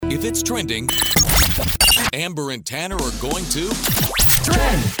If it's trending, Amber and Tanner are going to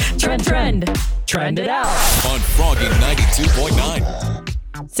Trend it out. on Froggy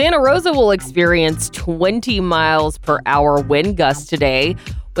 92.9. Santa Rosa will experience 20 miles per hour wind gusts today,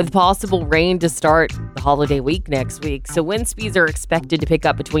 with possible rain to start the holiday week next week. So wind speeds are expected to pick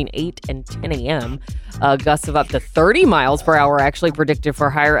up between 8 and 10 a.m. Gusts of up to 30 miles per hour actually predicted for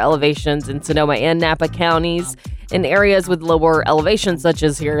higher elevations in Sonoma and Napa counties. In areas with lower elevations, such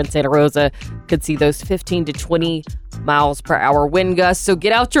as here in Santa Rosa, could see those 15 to 20 miles per hour wind gusts. So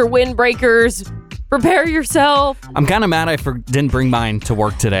get out your windbreakers. Prepare yourself. I'm kind of mad I didn't bring mine to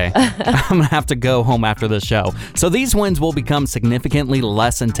work today. I'm going to have to go home after the show. So these winds will become significantly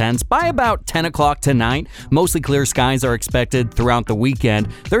less intense by about 10 o'clock tonight. Mostly clear skies are expected throughout the weekend.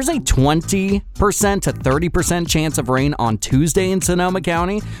 There's a 20% to 30% chance of rain on Tuesday in Sonoma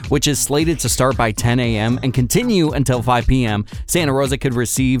County, which is slated to start by 10 a.m. and continue until 5 p.m. Santa Rosa could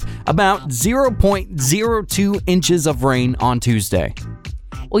receive about 0.02 inches of rain on Tuesday.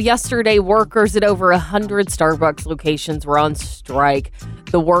 Well, yesterday, workers at over 100 Starbucks locations were on strike.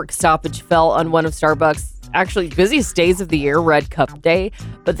 The work stoppage fell on one of Starbucks' actually busiest days of the year, Red Cup Day.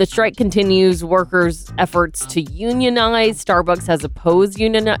 But the strike continues workers' efforts to unionize. Starbucks has opposed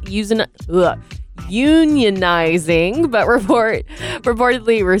unionizing, but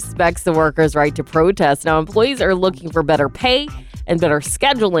reportedly respects the workers' right to protest. Now, employees are looking for better pay and better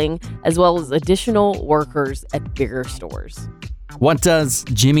scheduling, as well as additional workers at bigger stores. What does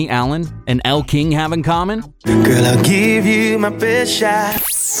Jimmy Allen and Elle King have in common? Girl, I'll give you my best shot.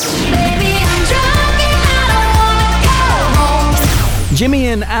 Baby, I'm drunk and I don't wanna go home. Jimmy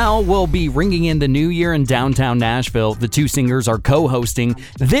and Al will be ringing in the new year in downtown Nashville. The two singers are co-hosting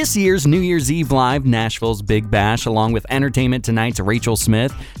this year's New Year's Eve Live, Nashville's Big Bash, along with Entertainment Tonight's Rachel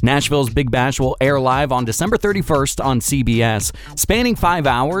Smith. Nashville's Big Bash will air live on December 31st on CBS, spanning 5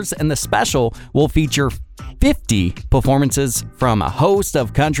 hours, and the special will feature 50 performances from a host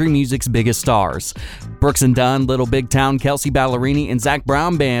of country music's biggest stars. Brooks and Dunn, Little Big Town, Kelsey Ballerini, and Zach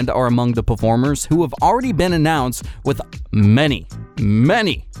Brown Band are among the performers who have already been announced, with many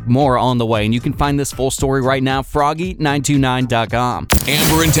more on the way. And you can find this full story right now, Froggy929.com.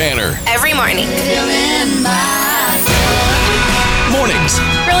 Amber and Tanner. Every morning. Mornings.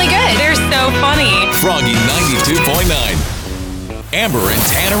 Really good. They're so funny. Froggy 92.9. Amber and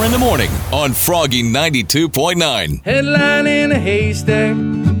Tanner in the morning on Froggy 92.9. Headline in a haystack,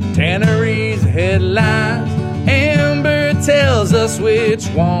 Tannery's headlines. Amber tells us which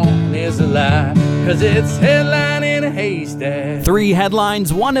one is a lie, 'cause it's headline in a haystack. 3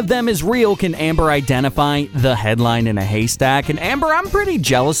 headlines. One of them is real. Can Amber identify the headline in a haystack? And Amber, I'm pretty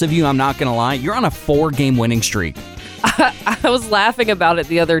jealous of you. I'm not going to lie. You're on a 4-game winning streak. I was laughing about it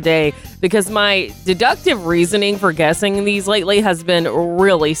the other day because my deductive reasoning for guessing these lately has been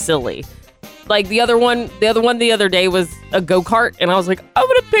really silly. Like the other one the other day was a go-kart, and I was like, I'm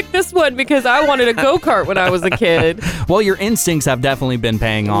going to pick this one because I wanted a go-kart when I was a kid. Well, your instincts have definitely been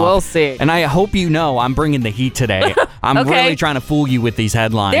paying off. We'll see. And I hope you know I'm bringing the heat today. I'm Okay. really trying to fool you with these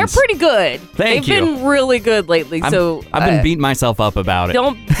headlines. They're pretty good. Thank you. They've been really good lately. I've So been beating myself up about it.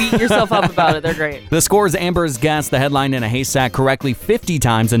 Don't beat yourself up about it. They're great. The score is Amber's guessed the headline in a haystack correctly 50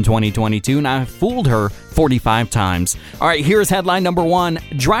 times in 2022, and I fooled her 45 times. All right, here's headline number 1.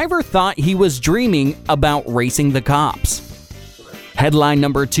 Driver thought he was dreaming about racing the cops. Headline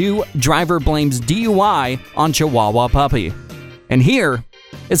number 2. Driver blames DUI on Chihuahua puppy. And here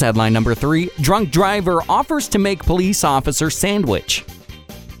is headline number 3. Drunk driver offers to make police officer sandwich.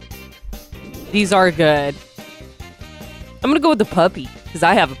 These are good. I'm going to go with the puppy because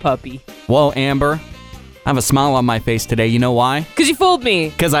I have a puppy. Well, Amber, I have a smile on my face today. You know why? Because you fooled me.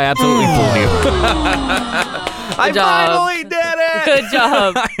 Because I absolutely fooled you. I job. finally did it! Good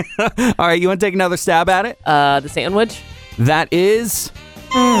job. All right, you want to take another stab at it? The sandwich? That is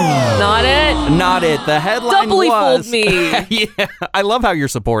Not it. not it. The headline Doubly was... fooled me. Yeah, I love how you're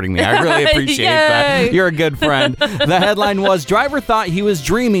supporting me. I really appreciate that. Yay. You're a good friend. The headline was, driver thought he was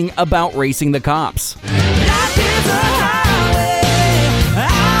dreaming about racing the cops. Life is a highway,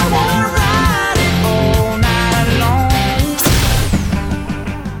 I wanna ride it all night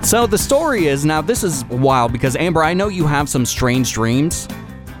long. So the story is, now this is wild because Amber, I know you have some strange dreams.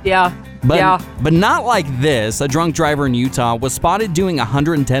 Yeah. But not like this. A drunk driver in Utah was spotted doing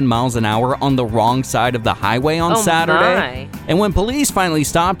 110 miles an hour on the wrong side of the highway on Saturday. My. And when police finally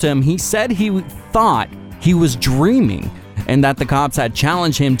stopped him, he said he thought he was dreaming and that the cops had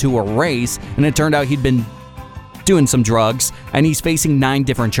challenged him to a race, and it turned out he'd been doing some drugs, and he's facing 9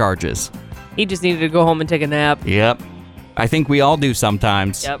 different charges. He just needed to go home and take a nap. Yep. I think we all do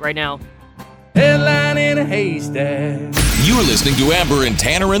sometimes. Yep, right now. Headline in a haystack. You're listening to Amber and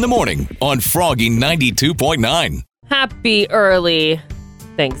Tanner in the morning on Froggy 92.9. Happy early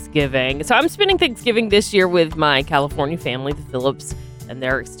Thanksgiving. So I'm spending Thanksgiving this year with my California family, the Phillips, and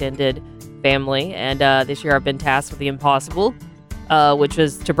their extended family. And this year I've been tasked with the impossible, which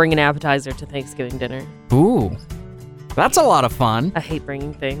was to bring an appetizer to Thanksgiving dinner. Ooh, that's a lot of fun. I hate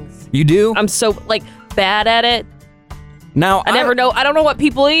bringing things. You do? I'm so, bad at it. Now, I never know. I don't know what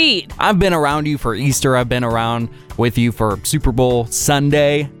people eat. I've been around you for Easter. I've been around with you for Super Bowl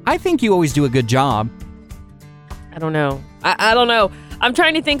Sunday. I think you always do a good job. I don't know. I don't know. I'm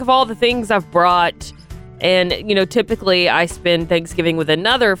trying to think of all the things I've brought. And, typically I spend Thanksgiving with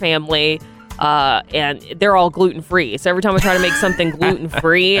another family, and they're all gluten-free. So every time I try to make something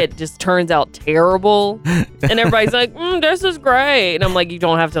gluten-free, it just turns out terrible. And everybody's like, this is great. And I'm like, you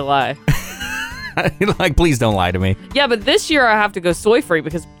don't have to lie. Like, please don't lie to me. Yeah, but this year I have to go soy-free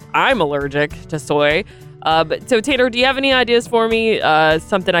because I'm allergic to soy. So Tanner, do you have any ideas for me?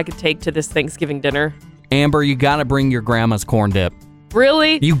 Something I could take to this Thanksgiving dinner? Amber, you gotta bring your grandma's corn dip.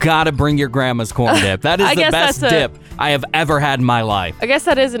 Really? You gotta bring your grandma's corn dip. That is I the guess best that's dip I have ever had in my life. I guess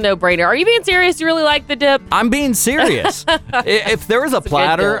that is a no-brainer. Are you being serious? You really like the dip? I'm being serious. If there was a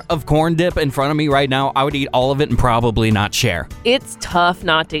platter dip. of corn dip in front of me right now, I would eat all of it and probably not share. It's tough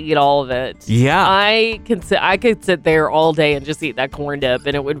not to eat all of it. Yeah. I could sit there all day and just eat that corn dip,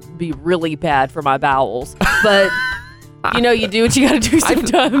 and it would be really bad for my bowels. But, you do what you gotta do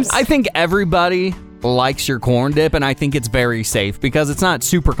sometimes. I think everybody likes your corn dip, and I think it's very safe because it's not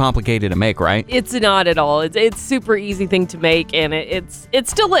super complicated to make, right? It's not at all. It's super easy thing to make, and it's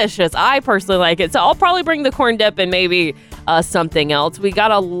delicious. I personally like it. So I'll probably bring the corn dip and maybe something else. We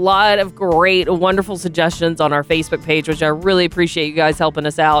got a lot of great, wonderful suggestions on our Facebook page, which I really appreciate you guys helping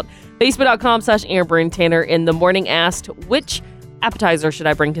us out. Facebook.com/Amber and Tanner in the morning asked, which appetizer should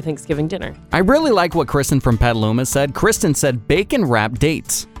I bring to Thanksgiving dinner? I really like what Kristen from Petaluma said. Kristen said bacon wrapped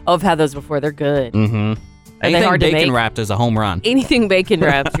dates. Oh, I've had those before. They're good. Mm-hmm. they Anything hard to bacon make? wrapped is a home run. Anything bacon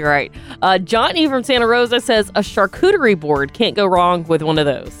wrapped, you're right. Johnny from Santa Rosa says a charcuterie board. Can't go wrong with one of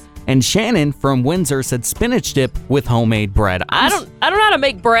those. And Shannon from Windsor said spinach dip with homemade bread. I don't know how to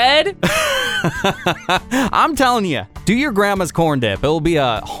make bread. I'm telling you, do your grandma's corn dip. It'll be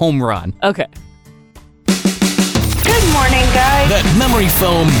a home run. Okay. Good morning, guys. That memory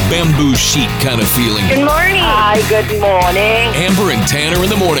foam bamboo sheet kind of feeling. Good morning. Hi, good morning. Amber and Tanner in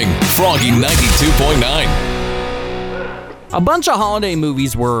the morning. Froggy 92.9. A bunch of holiday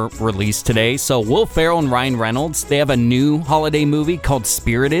movies were released today. So Will Ferrell and Ryan Reynolds, they have a new holiday movie called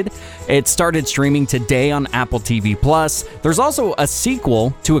Spirited. It started streaming today on Apple TV+. There's also a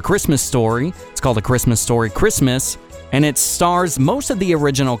sequel to A Christmas Story. It's called A Christmas Story Christmas. And it stars most of the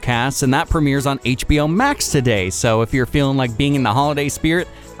original cast, and that premieres on HBO Max today. So if you're feeling like being in the holiday spirit,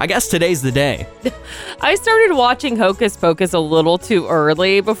 I guess today's the day. I started watching Hocus Pocus a little too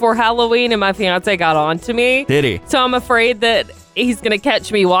early before Halloween, and my fiance got on to me. Did he? So I'm afraid that he's going to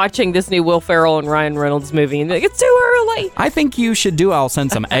catch me watching this new Will Ferrell and Ryan Reynolds movie and be like, it's too early. I think you should do. I'll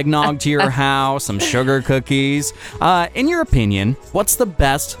send some eggnog to your house, some sugar cookies. In your opinion, what's the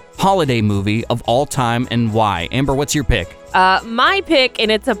best holiday movie of all time and why? Amber, what's your pick? My pick,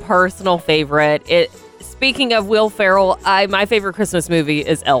 and it's a personal favorite. Speaking of Will Ferrell, my favorite Christmas movie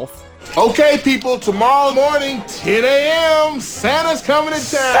is Elf. Okay, people, tomorrow morning, 10 a.m., Santa's coming to town.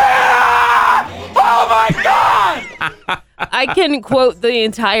 Santa! Oh, my God! I can quote the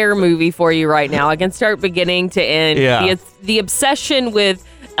entire movie for you right now. I can start beginning to end. Yeah. The obsession with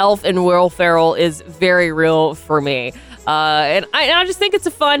Elf and Will Ferrell is very real for me. And I just think it's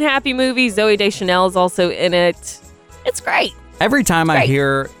a fun, happy movie. Zooey Deschanel is also in it. It's great. Every time I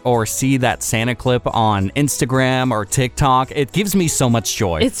hear or see that Santa clip on Instagram or TikTok, it gives me so much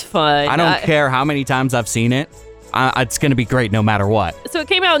joy. It's fun. I don't care how many times I've seen it. It's going to be great no matter what. So it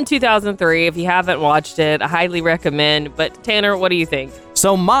came out in 2003. If you haven't watched it, I highly recommend. But Tanner, what do you think?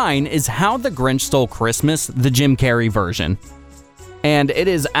 So mine is How the Grinch Stole Christmas, the Jim Carrey version. And it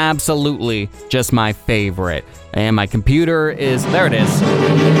is absolutely just my favorite. And my computer is, there it is.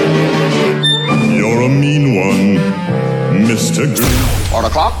 You're a mean one, Mr. Grinch. 4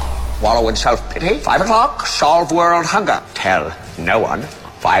 o'clock, wallow in self-pity. 5 o'clock, solve world hunger. Tell no one.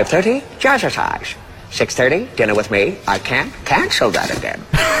 5:30, jazzercise. 6:30, dinner with me. I can't cancel that again.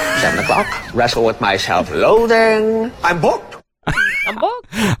 7 o'clock, wrestle with my self-loathing. I'm booked. I'm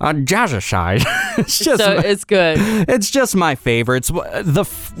booked. Jazzercise. It's just it's good. It's just my favorite. It's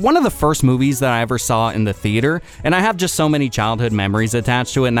one of the first movies that I ever saw in the theater, and I have just so many childhood memories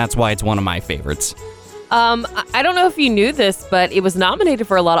attached to it, and that's why it's one of my favorites. I don't know if you knew this, but it was nominated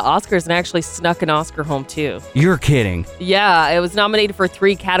for a lot of Oscars and actually snuck an Oscar home too. You're kidding. Yeah, it was nominated for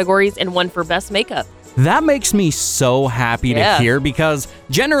 3 categories and won for Best Makeup. That makes me so happy Yeah. to hear because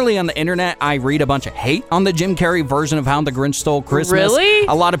generally on the internet, I read a bunch of hate on the Jim Carrey version of How the Grinch Stole Christmas. Really?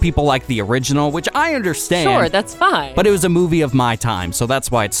 A lot of people like the original, which I understand. Sure, that's fine. But it was a movie of my time, so that's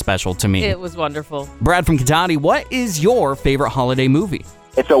why it's special to me. It was wonderful. Brad from Kentucky, what is your favorite holiday movie?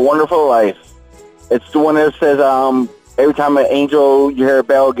 It's A Wonderful Life. It's the one that says, every time an angel, you hear a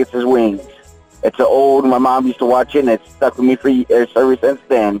bell, gets his wings. It's my mom used to watch it, and it's stuck with me ever since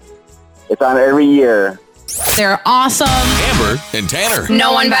then. It's on every year. They're awesome. Amber and Tanner.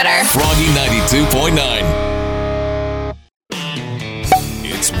 No one better. Froggy 92.9.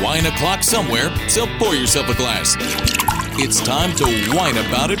 It's wine o'clock somewhere, so pour yourself a glass. It's time to whine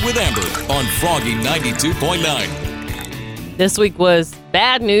about it with Amber on Froggy 92.9. This week was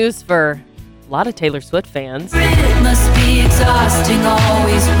bad news for a lot of Taylor Swift fans. It must be exhausting,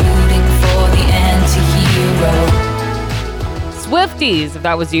 always rooting for the anti-hero. Swifties, if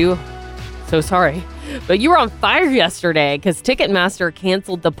that was you, so sorry. But you were on fire yesterday because Ticketmaster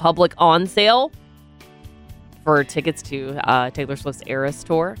canceled the public on sale for tickets to Taylor Swift's Eras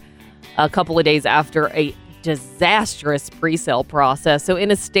Tour a couple of days after a disastrous pre-sale process. So in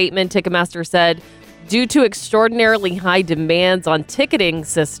a statement, Ticketmaster said, due to extraordinarily high demands on ticketing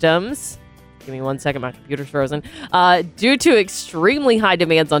systems, give me 1 second, my computer's frozen. Due to extremely high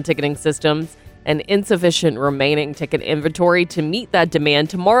demands on ticketing systems and insufficient remaining ticket inventory to meet that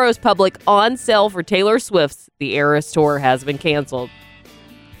demand, tomorrow's public on sale for Taylor Swift's The Eras Tour has been canceled.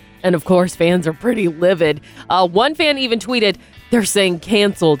 And of course, fans are pretty livid. One fan even tweeted, they're saying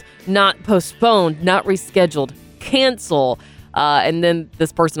canceled, not postponed, not rescheduled, cancel. And then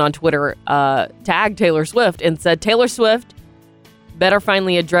this person on Twitter tagged Taylor Swift and said, Taylor Swift better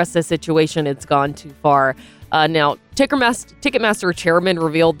finally address the situation. It's gone too far. Now, Ticketmaster chairman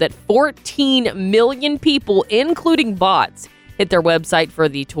revealed that 14 million people, including bots, hit their website for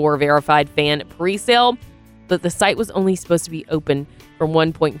the tour verified fan pre-sale, but the site was only supposed to be open for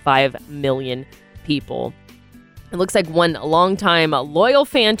 1.5 million people. It looks like one longtime loyal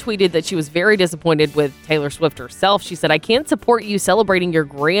fan tweeted that she was very disappointed with Taylor Swift herself. She said, I can't support you celebrating your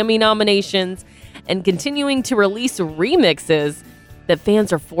Grammy nominations and continuing to release remixes that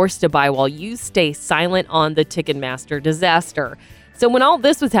fans are forced to buy while you stay silent on the Ticketmaster disaster. So when all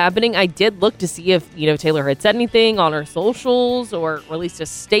this was happening, I did look to see if, Taylor had said anything on her socials or released a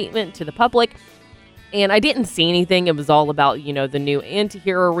statement to the public. And I didn't see anything. It was all about, the new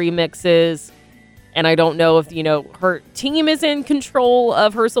anti-hero remixes. And I don't know if, her team is in control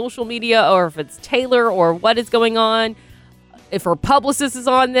of her social media or if it's Taylor or what is going on, if her publicist is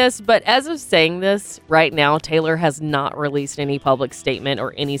on this. But as of saying this right now, Taylor has not released any public statement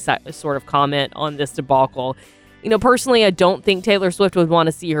or any sort of comment on this debacle. Personally, I don't think Taylor Swift would want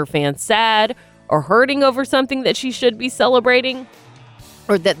to see her fans sad or hurting over something that she should be celebrating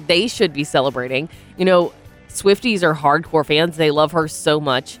or that they should be celebrating. Swifties are hardcore fans. They love her so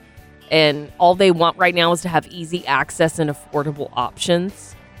much. And all they want right now is to have easy access and affordable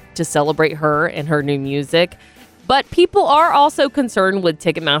options to celebrate her and her new music. But people are also concerned with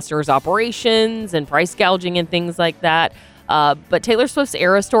Ticketmaster's operations and price gouging and things like that. But Taylor Swift's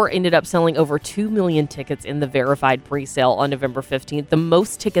Eras Tour ended up selling over 2 million tickets in the verified pre-sale on November 15th, the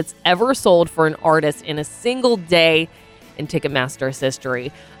most tickets ever sold for an artist in a single day in Ticketmaster's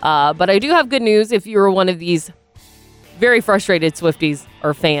history. But I do have good news if you're one of these very frustrated Swifties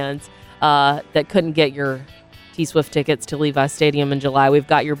or fans that couldn't get your T-Swift tickets to Levi Stadium in July. We've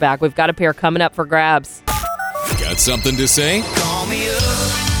got your back. We've got a pair coming up for grabs. Got something to say? Call me up.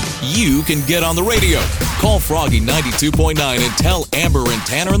 You can get on the radio. Call Froggy 92.9 and tell Amber and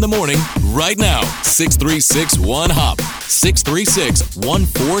Tanner in the morning right now. 636-1HOP.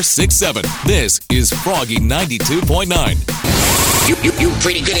 636-1467. This is Froggy 92.9. You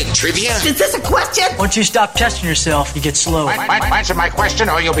pretty good at trivia? Is this a question? Once you stop testing yourself, you get slow. Answer my question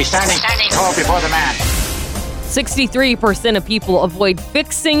or you'll be standing tall before the man. 63% of people avoid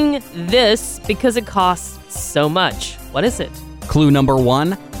fixing this because it costs so much. What is it? Clue number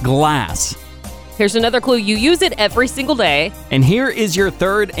 1, glass. Here's another clue. You use it every single day. And here is your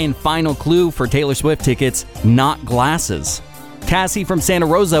third and final clue for Taylor Swift tickets, not glasses. Cassie from Santa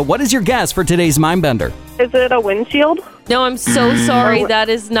Rosa, what is your guess for today's Mindbender? Is it a windshield? No, I'm so sorry. That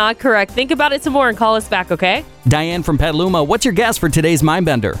is not correct. Think about it some more and call us back, okay? Diane from Petaluma, what's your guess for today's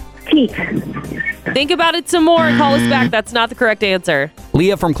Mindbender? Teeth. Think about it some more and call us back. That's not the correct answer.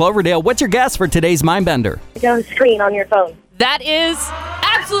 Leah from Cloverdale, what's your guess for today's Mindbender? A screen on your phone. That is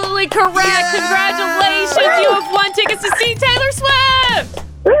absolutely correct. Yeah! Congratulations. You have won tickets to see Taylor Swift.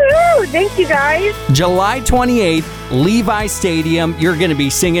 Woohoo! Thank you, guys. July 28th, Levi Stadium. You're going to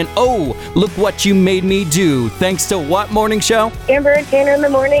be singing, Oh, Look What You Made Me Do. Thanks to what morning show? Amber and Tanner in the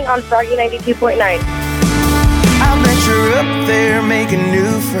morning on Froggy 92.9. 'cause you're up there making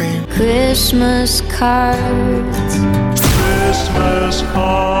new friends. Christmas cards. Christmas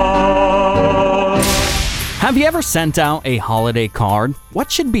card. Have you ever sent out a holiday card?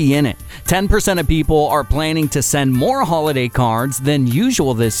 What should be in it? 10% of people are planning to send more holiday cards than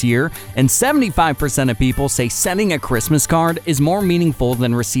usual this year, and 75% of people say sending a Christmas card is more meaningful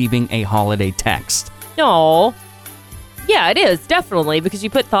than receiving a holiday text. No. Yeah, it is, definitely, because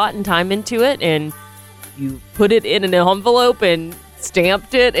you put thought and time into it, and you put it in an envelope and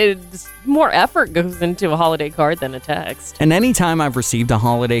stamped it. It's more effort goes into a holiday card than a text. And anytime I've received a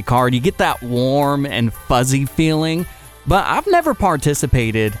holiday card, you get that warm and fuzzy feeling, but I've never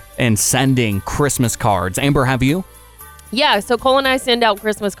participated in sending Christmas cards. Amber, have you? Yeah, so Cole and I send out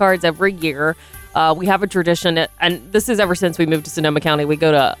Christmas cards every year. We have a tradition, and this is ever since we moved to Sonoma County. We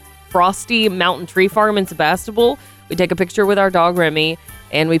go to Frosty Mountain Tree Farm in Sebastopol. We take a picture with our dog Remy,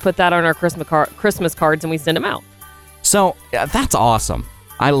 and we put that on our Christmas cards, and we send them out. So that's awesome.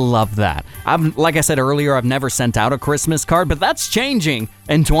 I love that. Like I said earlier, I've never sent out a Christmas card, but that's changing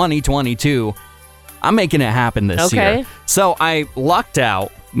in 2022. I'm making it happen this year. So I lucked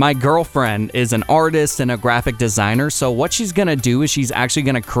out. My girlfriend is an artist and a graphic designer. So what she's going to do is she's actually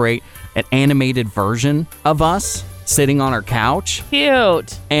going to create an animated version of us sitting on our couch.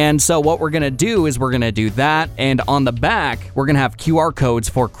 Cute. And so what we're going to do is we're going to do that. And on the back, we're going to have QR codes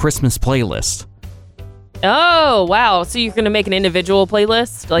for Christmas playlist. Oh, wow. So you're going to make an individual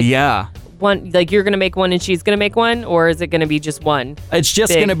playlist? Yeah. One, like you're going to make one and she's going to make one? Or is it going to be just one? It's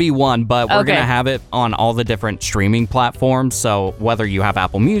just going to be one, but we're going to have it on all the different streaming platforms. So whether you have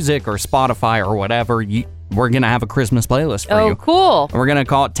Apple Music or Spotify or whatever, we're going to have a Christmas playlist for you. Oh, cool. And we're going to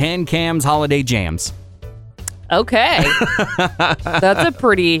call it Tan Cam's Holiday Jams. Okay. That's a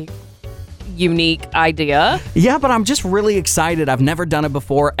pretty unique idea. Yeah, but I'm just really excited. I've never done it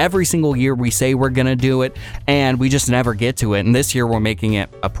before. Every single year we say we're going to do it, and we just never get to it. And this year we're making it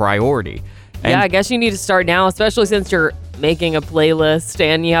a priority. And I guess you need to start now, especially since you're making a playlist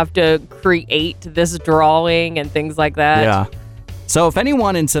and you have to create this drawing and things like that. Yeah. So if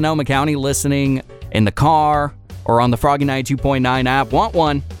anyone in Sonoma County listening in the car or on the Froggy 92.9 app want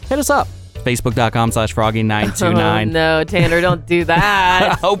one, hit us up. Facebook.com/Froggy929. Oh, no, Tanner, don't do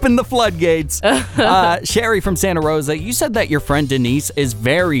that. Open the floodgates. Sherry from Santa Rosa, you said that your friend Denise is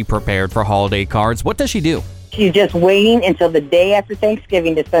very prepared for holiday cards. What does she do? She's just waiting until the day after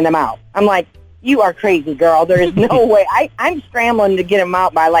Thanksgiving to send them out. I'm like, you are crazy, girl. There is no way. I'm scrambling to get them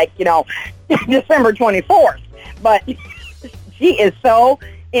out by December 24th. But she is so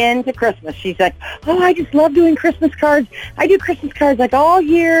into Christmas. She's like, oh, I just love doing Christmas cards. I do Christmas cards all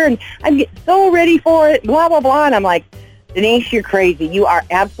year, and I'm getting so ready for it, blah, blah, blah. And I'm like, Denise, you're crazy. You are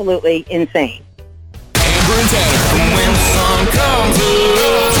absolutely insane. Amber and Tanner. When sun comes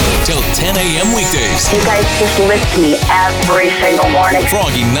up. Till 10 a.m. weekdays. You guys just lift me every single morning.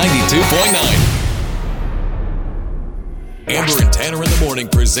 Froggy 92.9. Amber and Tanner in the morning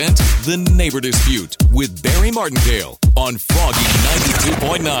present The Neighbor Dispute with Barry Martindale on Froggy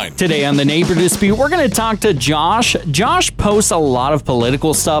 92.9. Today on The Neighbor Dispute, we're going to talk to Josh. Josh posts a lot of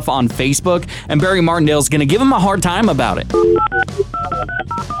political stuff on Facebook, and Barry Martindale's going to give him a hard time about it.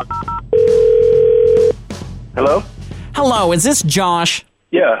 Hello? Hello, is this Josh?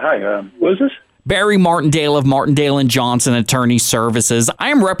 Yeah, hi. Who is this? Barry Martindale of Martindale and Johnson Attorney Services. I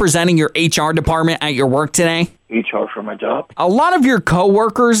am representing your HR department at your work today. HR for my job? A lot of your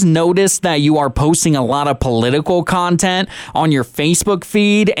coworkers noticed that you are posting a lot of political content on your Facebook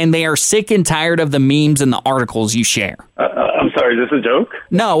feed, and they are sick and tired of the memes and the articles you share. I'm sorry, is this a joke?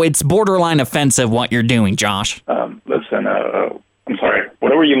 No, it's borderline offensive what you're doing, Josh. Listen, I'm sorry.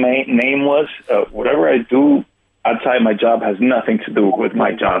 Whatever your name was, whatever I do outside my job has nothing to do with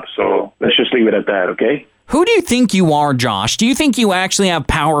my job, so let's just leave it at that, okay? Who do you think you are, Josh? Do you think you actually have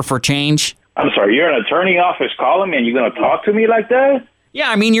power for change? I'm sorry, you're an attorney office calling me and you're going to talk to me like that? Yeah,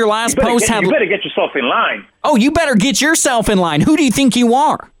 I mean, your last post had... You better get yourself in line. Oh, you better get yourself in line. Who do you think you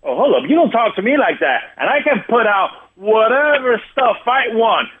are? Oh, hold up. You don't talk to me like that. And I can put out whatever stuff I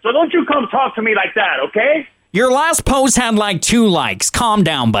want. So don't you come talk to me like that, okay? Your last post had 2 likes. Calm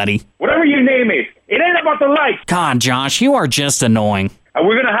down, buddy. Whatever your name is. It ain't about the likes. God, Josh, you are just annoying. And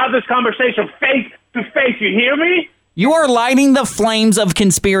we're going to have this conversation face to face. You hear me? You are lighting the flames of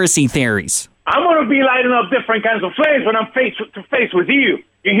conspiracy theories. I'm going to be lighting up different kinds of flames when I'm face to face with you.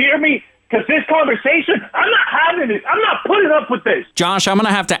 You hear me? Because this conversation, I'm not having it. I'm not putting up with this. Josh, I'm going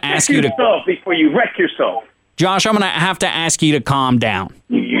to have to ask you to... yourself before you wreck yourself. Josh, I'm going to have to ask you to calm down.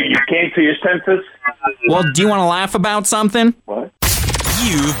 You came to your senses? Well, do you want to laugh about something? What?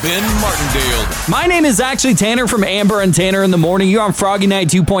 You've been Martindale. My name is actually Tanner from Amber and Tanner in the Morning. You're on Froggy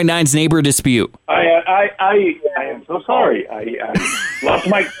 92.9's Neighbor Dispute. I am so sorry. I lost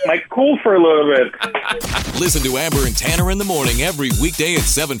my cool for a little bit. Listen to Amber and Tanner in the morning every weekday at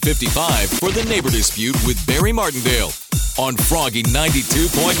 7:55 for The Neighbor Dispute with Barry Martindale on Froggy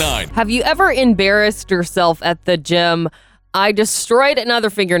 92.9. Have you ever embarrassed yourself at the gym? I destroyed another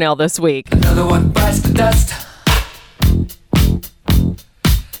fingernail this week. Another one bites the dust.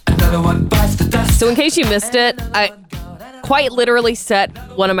 Another one bites the dust. So in case you missed it, I quite literally set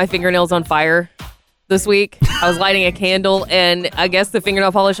one of my fingernails on fire this week. I was lighting a candle, and I guess the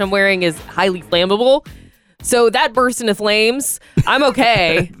fingernail polish I'm wearing is highly flammable. So that burst into flames. I'm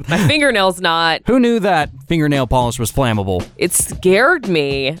okay. My fingernail's not. Who knew that fingernail polish was flammable? It scared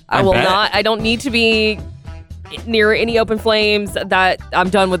me. I will bet. not. I don't need to be near any open flames. That I'm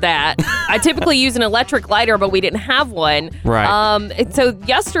done with that. I typically use an electric lighter, but we didn't have one. Right. And so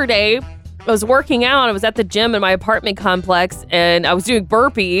yesterday, I was working out. I was at the gym in my apartment complex, and I was doing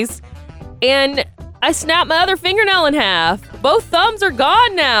burpees, and I snapped my other fingernail in half. Both thumbs are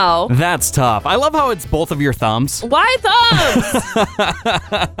gone now. That's tough. I love how it's both of your thumbs. Why thumbs?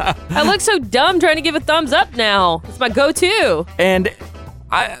 I look so dumb trying to give a thumbs up now. It's my go-to. And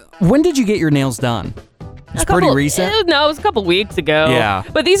when did you get your nails done? It's pretty recent? No, it was a couple weeks ago. Yeah.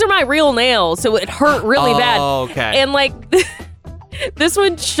 But these are my real nails, so it hurt really bad. Oh, okay. And like, this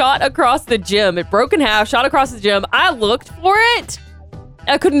one shot across the gym. It broke in half, shot across the gym. I looked for it.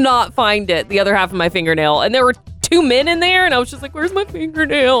 I could not find it, the other half of my fingernail. And there were two men in there, and I was just like, where's my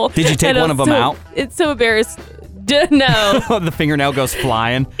fingernail? Did you take one of them out? It's so embarrassed. No. The fingernail goes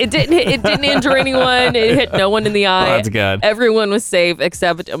flying. It didn't injure anyone. It hit no one in the eye. Oh, that's good. Everyone was safe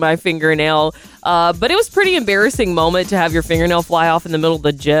except my fingernail. But it was a pretty embarrassing moment to have your fingernail fly off in the middle of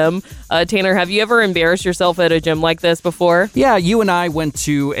the gym. Tanner, have you ever embarrassed yourself at a gym like this before? Yeah, you and I went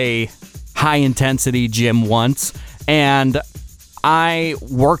to a high-intensity gym once, and I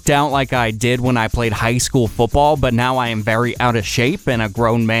worked out like I did when I played high school football, but now I am very out of shape and a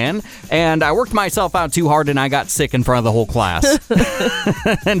grown man, and I worked myself out too hard and I got sick in front of the whole class.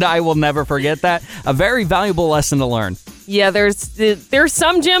 And I will never forget that. A very valuable lesson to learn. Yeah, there's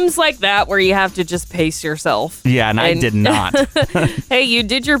some gyms like that where you have to just pace yourself. Yeah, and I did not. Hey, you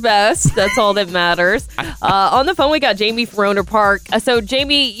did your best. That's all that matters. On the phone, we got Jamie from Roner Park. So,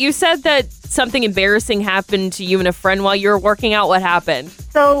 Jamie, you said that something embarrassing happened to you and a friend while you were working out. What happened?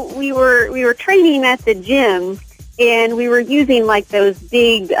 So we were training at the gym, and we were using like those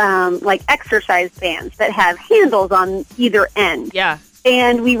big like exercise bands that have handles on either end. Yeah.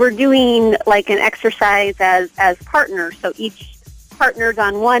 And we were doing like an exercise as partners. So each partner's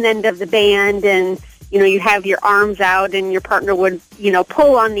on one end of the band, and you have your arms out, and your partner would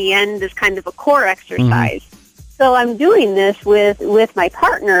pull on the end as kind of a core exercise. Mm-hmm. So I'm doing this with my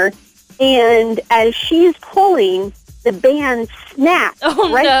partner, and as she's pulling, the band snapped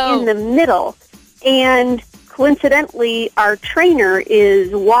in the middle, and coincidentally, our trainer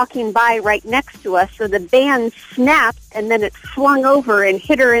is walking by right next to us, so the band snapped, and then it swung over and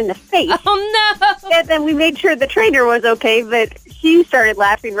hit her in the face. Oh, no! And then we made sure the trainer was okay, but she started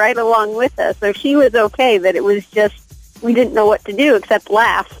laughing right along with us, so she was okay, but it was just, we didn't know what to do except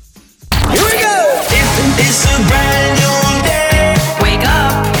laugh. Here we go! It's a brand new day. Wake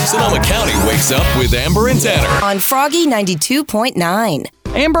up! Sonoma County wakes up with Amber and Tanner on Froggy 92.9.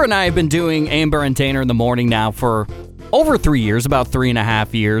 Amber and I have been doing Amber and Tanner in the morning now for over 3 years, about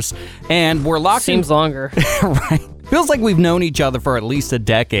 3.5 years, and we're locked in. Seems longer. Right. Feels like we've known each other for at least a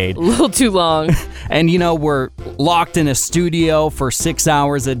decade. A little too long. And, we're locked in a studio for 6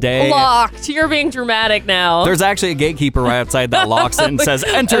 hours a day. Locked. You're being dramatic now. There's actually a gatekeeper right outside that locks it and says,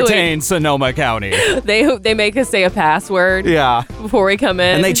 entertain Sonoma County. They make us say a password before we come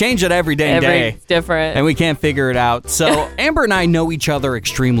in. And they change it every day. It's different. And we can't figure it out. So Amber and I know each other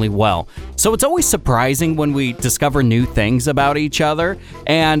extremely well. So it's always surprising when we discover new things about each other.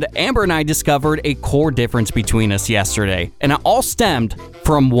 And Amber and I discovered a core difference between us yesterday. And it all stemmed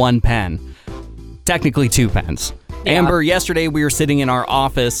from one pen. Technically 2 pens. Yeah. Amber, yesterday we were sitting in our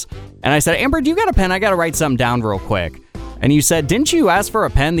office, and I said, Amber, do you got a pen? I got to write something down real quick. And you said, didn't you ask for a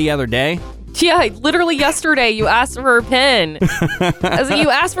pen the other day? Yeah, literally yesterday you asked for a pen. I said, you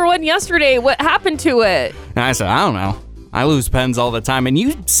asked for one yesterday. What happened to it? And I said, I don't know. I lose pens all the time. And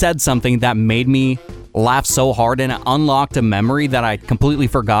you said something that made me laugh so hard, and it unlocked a memory that I completely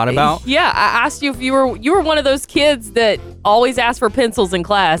forgot about. Yeah, I asked you if you were one of those kids that always asked for pencils in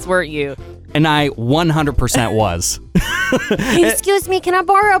class, weren't you? And I 100% was. Excuse me, can I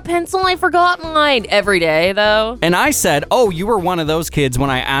borrow a pencil? I forgot mine. Every day, though. And I said, oh, you were one of those kids when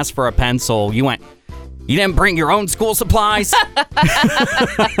I asked for a pencil. You went, you didn't bring your own school supplies?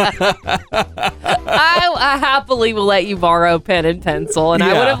 I happily will let you borrow pen and pencil, and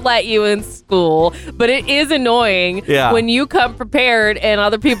I would have let you in school, but it is annoying when you come prepared and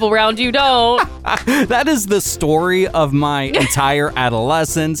other people around you don't. That is the story of my entire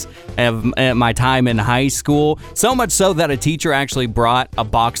adolescence, of my time in high school. So much so that a teacher actually brought a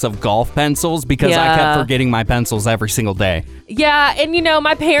box of golf pencils because I kept forgetting my pencils every single day. Yeah, and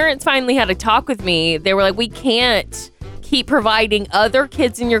my parents finally had a talk with me. They were like, we can't keep providing other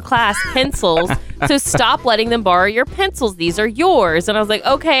kids in your class pencils, so stop letting them borrow your pencils. These are yours. And I was like,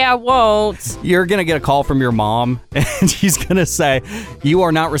 okay, I won't. You're going to get a call from your mom, and she's going to say, you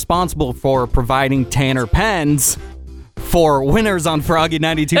are not responsible for providing Tanner pens for winners on Froggy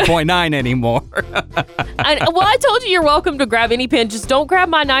 92.9 anymore. I told you you're welcome to grab any pen. Just don't grab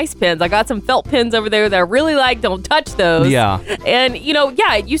my nice pens. I got some felt pens over there that I really like. Don't touch those. Yeah. And,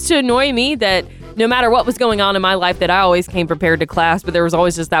 it used to annoy me that no matter what was going on in my life, that I always came prepared to class, but there was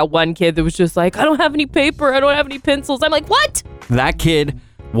always just that one kid that was just like, I don't have any paper, I don't have any pencils. I'm like, what? That kid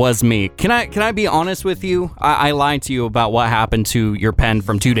was me. Can I be honest with you? I lied to you about what happened to your pen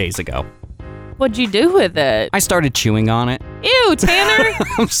from 2 days ago. What'd you do with it? I started chewing on it. Ew, Tanner.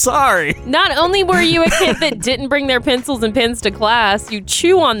 I'm sorry. Not only were you a kid that didn't bring their pencils and pens to class, you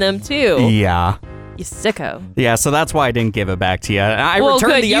chew on them too. Yeah. You sicko. Yeah, so that's why I didn't give it back to you. I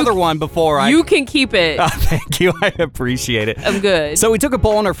returned the other one before I... You can keep it. Oh, thank you. I appreciate it. I'm good. So we took a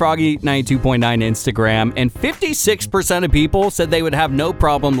poll on our Froggy 92.9 Instagram, and 56% of people said they would have no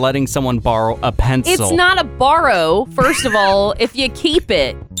problem letting someone borrow a pencil. It's not a borrow, first of all, if you keep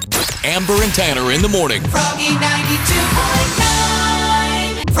it. Amber and Tanner in the morning. Froggy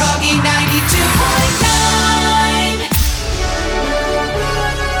 92.9. Froggy 92.9.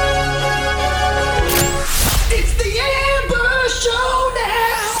 It's the Amber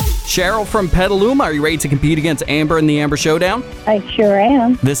Showdown. Cheryl from Petaluma, are you ready to compete against Amber in the Amber Showdown? I sure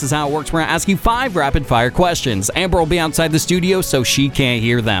am. This is how it works. We're going to ask you 5 rapid-fire questions. Amber will be outside the studio, so she can't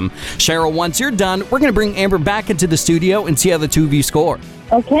hear them. Cheryl, once you're done, we're going to bring Amber back into the studio and see how the two of you score.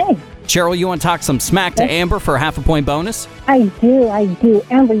 Okay. Cheryl, you want to talk some smack to Amber for a half-a-point bonus? I do.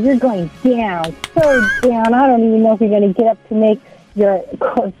 Amber, you're going down. So down. I don't even know if you're going to get up to make your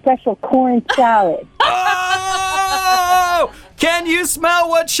special corn salad. Oh! Can you smell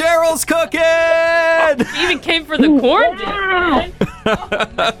what Cheryl's cooking? She even came for the corn dip.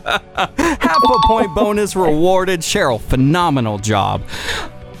 Half-a-point bonus rewarded. Cheryl, phenomenal job.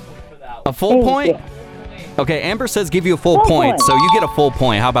 A full point? Okay, Amber says give you a full point, so you get a full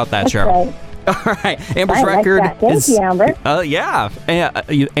point. How about that, Cheryl? Right. All right, Amber's record is... Thank you, Amber.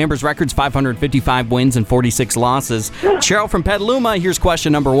 Amber's record's 555 wins and 46 losses. Cheryl from Petaluma, here's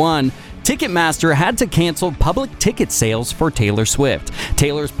question number 1. Ticketmaster had to cancel public ticket sales for Taylor Swift.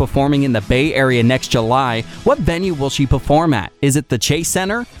 Taylor's performing in the Bay Area next July. What venue will she perform at? Is it the Chase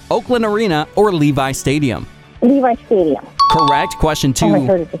Center, Oakland Arena, or Levi Stadium? Levi Stadium. Correct. Question 2. Oh, I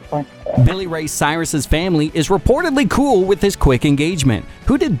heard it before. Billy Ray Cyrus's family is reportedly cool with his quick engagement.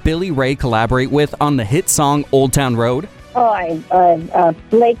 Who did Billy Ray collaborate with on the hit song Old Town Road?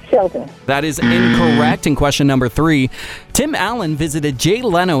 Blake Shelton. That is incorrect. And question number 3. Tim Allen visited Jay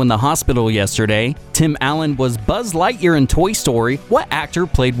Leno in the hospital yesterday. Tim Allen was Buzz Lightyear in Toy Story. What actor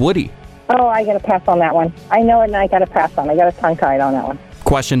played Woody? Oh, I got to pass on that one. I know it, and I got to pass on. I got a tongue-tied on that one.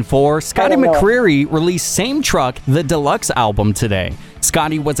 Question 4. Scotty McCreery released Same Truck, the deluxe album today.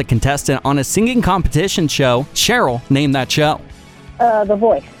 Scotty was a contestant on a singing competition show. Cheryl, name that show. The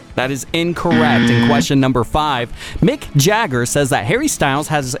Voice. That is incorrect. And question number 5. Mick Jagger says that Harry Styles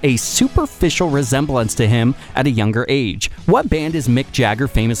has a superficial resemblance to him at a younger age. What band is Mick Jagger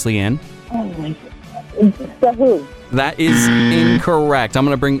famously in? Oh, my God. The Who. That is incorrect. I'm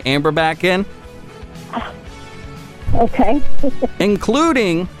going to bring Amber back in. Okay.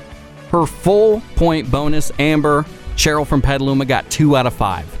 Including her full point bonus. Amber, Cheryl from Petaluma got 2 out of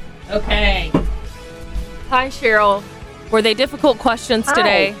 5. Okay. Hi, Cheryl. Were they difficult questions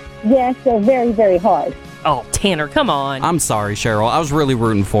today? Yes, they're very, very hard. Oh, Tanner, come on. I'm sorry, Cheryl. I was really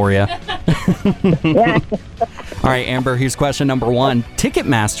rooting for you. Yeah. All right, Amber, here's question number 1.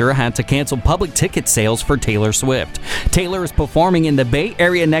 Ticketmaster had to cancel public ticket sales for Taylor Swift. Taylor is performing in the Bay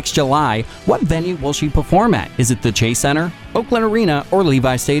Area next July. What venue will she perform at? Is it the Chase Center, Oakland Arena, or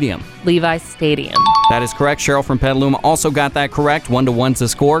Levi Stadium? Levi Stadium. That is correct. Cheryl from Petaluma also got that correct. 1-1 to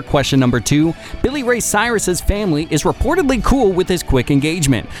score. Question number 2. Billy Ray Cyrus's family is reportedly cool with his quick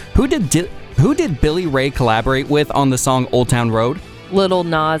engagement. Who did Billy Ray collaborate with on the song Old Town Road? Lil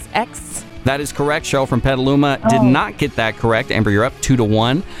Nas X. That is correct. Cheryl from Petaluma did not get that correct. Amber, you're up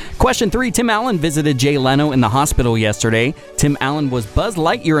 2-1. Question 3. Tim Allen visited Jay Leno in the hospital yesterday. Tim Allen was Buzz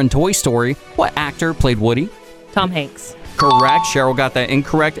Lightyear in Toy Story. What actor played Woody? Tom Hanks. Correct. Cheryl got that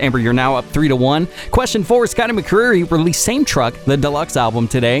incorrect. Amber, you're now up 3-1. Question 4, Scotty McCreery released Same Truck, the deluxe album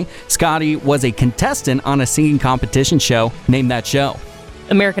today. Scotty was a contestant on a singing competition show. Name that show.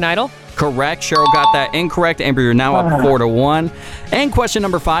 American Idol. Correct. Cheryl got that incorrect. Amber, you're now up 4-1. And question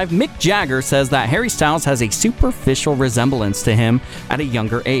number 5, Mick Jagger says that Harry Styles has a superficial resemblance to him at a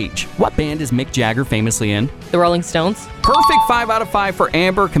younger age. What band is Mick Jagger famously in? The Rolling Stones. Perfect 5 out of 5 for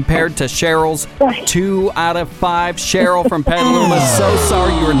Amber compared to Cheryl's 2 out of 5. Cheryl from Petaluma, so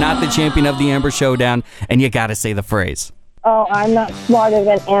sorry you are not the champion of the Amber Showdown, and you got to say the phrase. Oh, I'm not smarter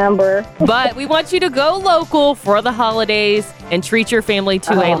than Amber. But we want you to go local for the holidays and treat your family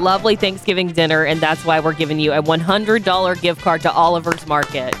to a lovely Thanksgiving dinner, and that's why we're giving you a $100 gift card to Oliver's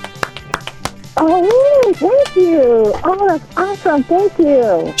Market. Oh, thank you. Oh, that's awesome. Thank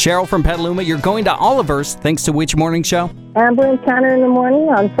you. Cheryl from Petaluma, you're going to Oliver's thanks to which morning show? Amber and Tanner in the morning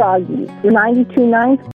on Froggy, 92.9.